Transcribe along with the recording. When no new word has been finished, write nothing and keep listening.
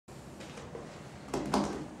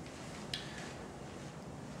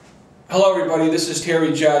Hello everybody, this is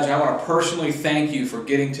Terry Judge, and I want to personally thank you for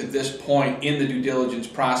getting to this point in the due diligence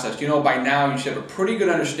process. You know, by now you should have a pretty good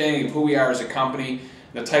understanding of who we are as a company,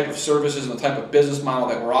 the type of services and the type of business model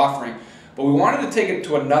that we're offering. But we wanted to take it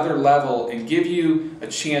to another level and give you a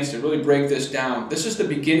chance to really break this down. This is the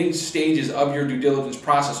beginning stages of your due diligence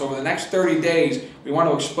process. Over the next 30 days, we want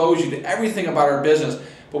to expose you to everything about our business.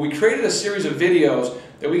 But we created a series of videos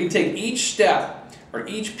that we can take each step or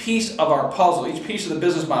each piece of our puzzle, each piece of the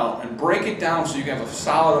business model, and break it down so you can have a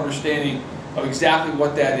solid understanding of exactly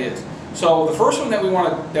what that is. So the first one that we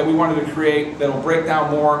wanted to create that will break down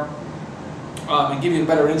more and give you a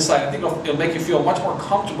better insight, I think it'll make you feel much more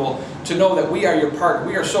comfortable to know that we are your partner.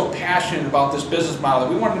 We are so passionate about this business model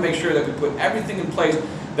that we wanted to make sure that we put everything in place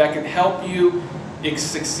that can help you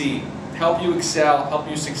succeed, help you excel, help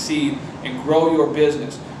you succeed, and grow your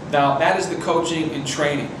business. Now, that is the coaching and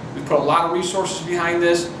training. We've put a lot of resources behind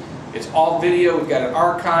this. It's all video. We've got an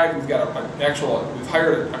archive. We've got we've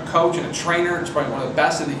hired a coach and a trainer. It's probably one of the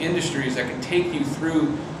best in the industries that can take you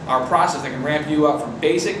through our process, that can ramp you up from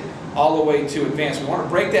basic all the way to advanced. We want to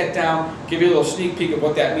break that down, give you a little sneak peek of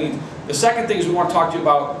what that means. The second thing is we want to talk to you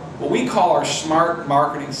about what we call our smart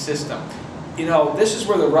marketing system. You know, this is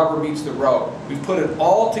where the rubber meets the road. We've put it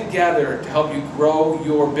all together to help you grow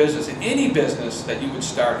your business. In any business that you would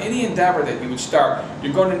start, any endeavor that you would start,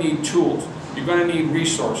 you're going to need tools. You're going to need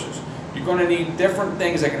resources. You're going to need different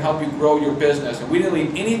things that can help you grow your business. And we didn't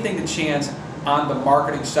leave anything to chance on the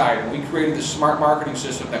marketing side. And we created this smart marketing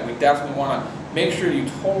system that we definitely want to make sure you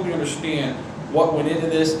totally understand what went into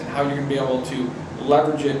this and how you're going to be able to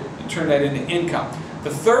leverage it and turn that into income.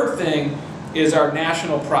 The third thing is our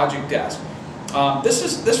national project desk.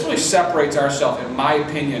 This really separates ourselves, in my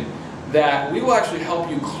opinion, that we will actually help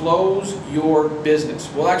you close your business.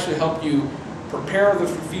 We'll actually help you prepare the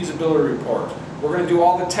feasibility report. We're going to do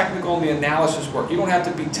all the technical and the analysis work. You don't have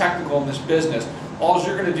to be technical in this business. All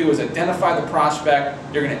you're going to do is identify the prospect.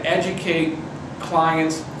 You're going to educate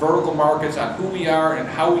clients, vertical markets on who we are and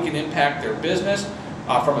how we can impact their business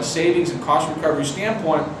from a savings and cost recovery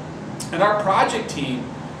standpoint. And our project team,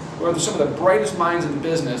 who are some of the brightest minds in the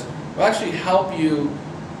business, will actually help you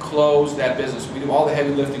close that business. We do all the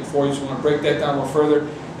heavy lifting for you, so we want to break that down a little further.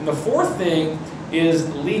 And the fourth thing is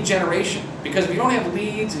lead generation. Because if you don't have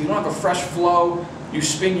leads and you don't have a fresh flow, you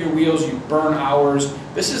spin your wheels, you burn hours.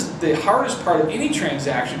 This is the hardest part of any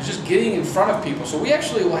transaction, is just getting in front of people. So we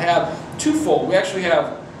actually will have twofold. We actually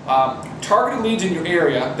have targeted leads in your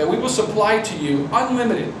area that we will supply to you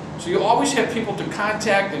unlimited. So you'll always have people to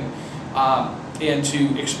contact and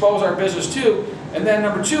to expose our business to. And then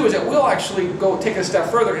number two is that we'll actually go take a step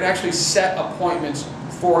further and actually set appointments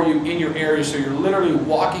for you in your area, so you're literally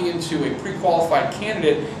walking into a pre-qualified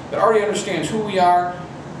candidate that already understands who we are,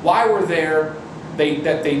 why we're there,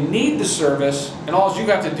 that they need the service, and all you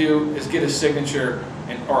have to do is get a signature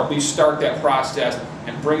or at least start that process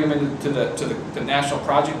and bring them into the national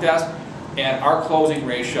project desk. And our closing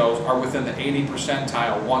ratios are within the 80th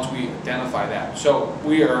percentile once we identify that. So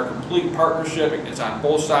we are a complete partnership. It's on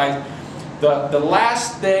both sides. The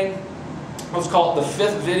last thing, let's call it the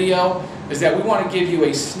fifth video, is that we want to give you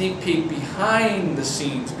a sneak peek behind the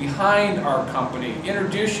scenes, behind our company,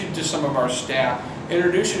 introduce you to some of our staff,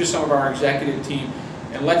 introduce you to some of our executive team,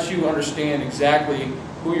 and let you understand exactly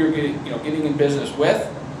who you're getting in business with.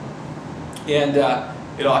 And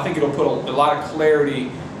I think it'll put a lot of clarity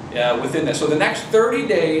within this. So the next 30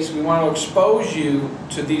 days, we want to expose you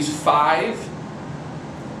to these 5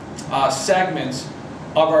 segments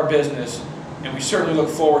of our business, and we certainly look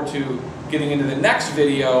forward to getting into the next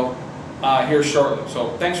video here shortly.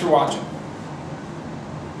 So thanks for watching.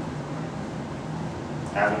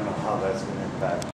 I don't know how that's going to impact